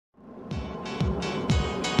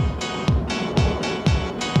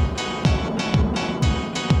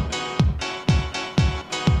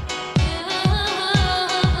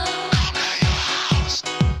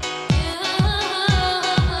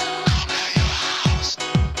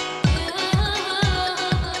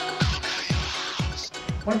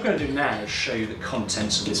What I'm going to do now is show you the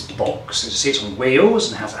contents of this box. As you see, it's on wheels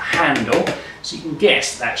and has a handle, so you can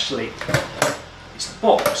guess that actually it's the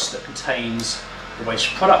box that contains the waste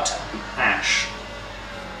product, the ash.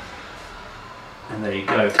 And there you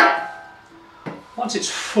go. Once it's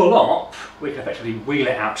full up, we can effectively wheel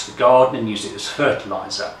it out to the garden and use it as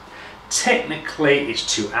fertiliser. Technically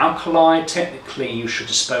it's too alkali, technically you should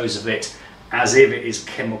dispose of it as if it is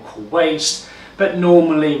chemical waste, but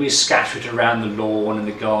normally we scatter it around the lawn and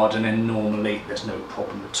the garden and normally there's no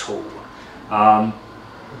problem at all. I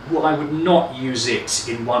would not use it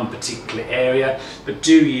in one particular area, but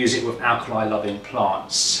do use it with alkali loving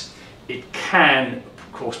plants. It can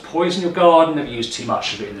of course poison your garden if you use too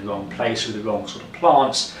much of it in the wrong place with the wrong sort of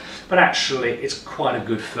plants, but actually it's quite a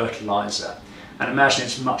good fertiliser. And imagine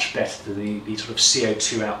it's much better than the sort of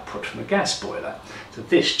CO2 output from a gas boiler. So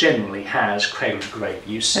this generally has cradle to grave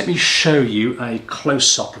use. Let me show you a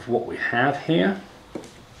close-up of what we have here.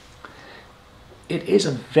 It is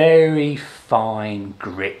a very fine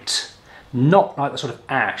grit, not like the sort of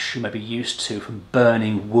ash you may be used to from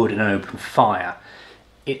burning wood in an open fire.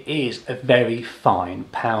 It is a very fine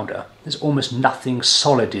powder. There's almost nothing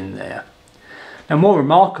solid in there. Now, more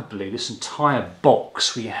remarkably, this entire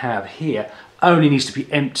box we have here only needs to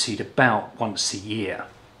be emptied about once a year.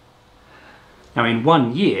 Now, in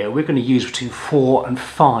 1 year, we're going to use between 4 and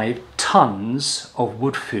 5 tonnes of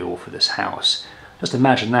wood fuel for this house. Just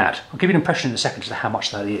imagine that. I'll give you an impression in a second as to how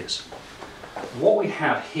much that is. What we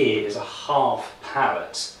have here is a half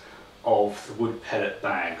pallet of the wood pellet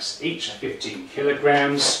bags, each are 15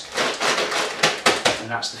 kilograms,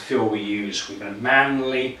 and that's the fuel we use. We're going to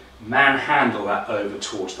manually manhandle that over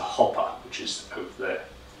towards the hopper, which is over there.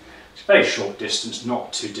 It's a very short distance,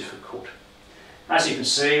 not too difficult. As you can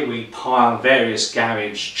see, we pile various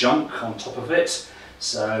garage junk on top of it,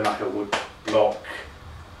 so like a wood block,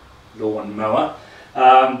 lawn mower.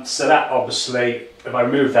 So that obviously, if I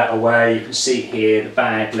move that away, you can see here the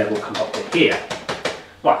bag level comes up to here.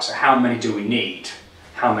 Right, so how many do we need?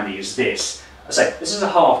 How many is this? I say, this is a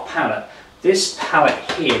half pallet. This pallet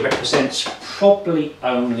here represents probably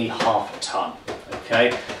only half a tonne,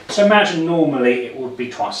 okay? So imagine normally it would be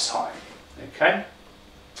twice as high, okay?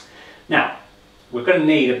 Now, we're going to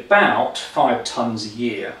need about 5 tonnes a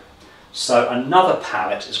year. So another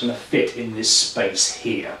pallet is going to fit in this space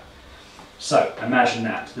here. So imagine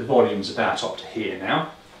that, the volume's about up to here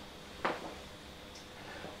now.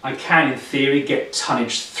 I can, in theory, get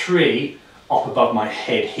tonnage 3 up above my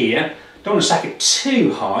head here. Don't want to stack it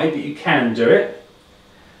too high, but you can do it.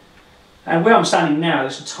 And where I'm standing now,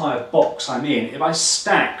 this entire box I'm in, if I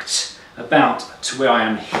stacked about to where I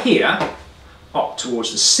am here, up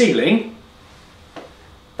towards the ceiling,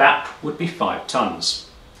 that would be 5 tonnes.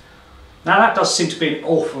 Now that does seem to be an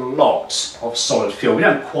awful lot of solid fuel. We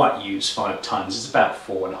don't quite use 5 tonnes, it's about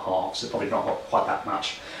 4.5, so probably not quite that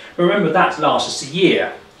much. But remember that lasts us a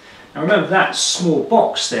year. Now remember that small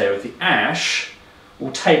box there with the ash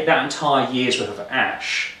will take that entire year's worth of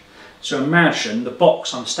ash. So imagine the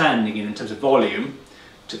box I'm standing in terms of volume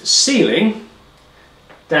to the ceiling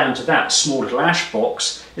down to that small little ash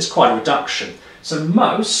box is quite a reduction. So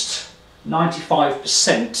most,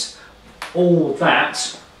 95%, all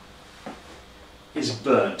that is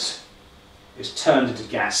burnt, is turned into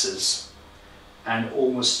gases, and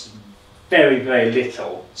almost very, very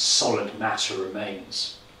little solid matter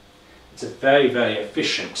remains. It's a very, very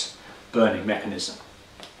efficient burning mechanism.